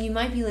this, so you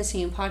might be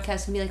listening to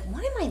podcasts and be like,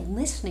 what am I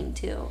listening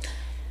to?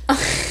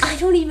 I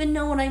don't even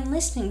know what I'm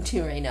listening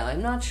to right now.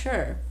 I'm not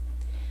sure.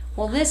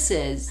 Well, this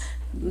is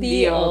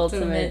the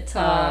Ultimate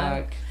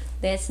Talk.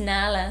 That's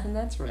Nala. And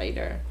that's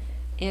Ryder.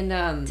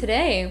 And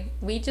today,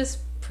 we just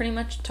pretty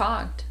much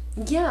talked.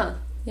 Yeah.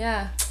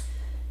 Yeah.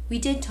 We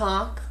did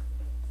talk.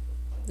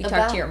 We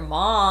talked to your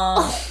mom.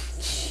 Oh,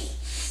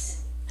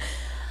 jeez.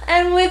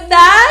 And with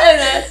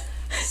that,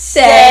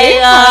 Stay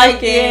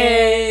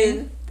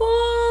hugging.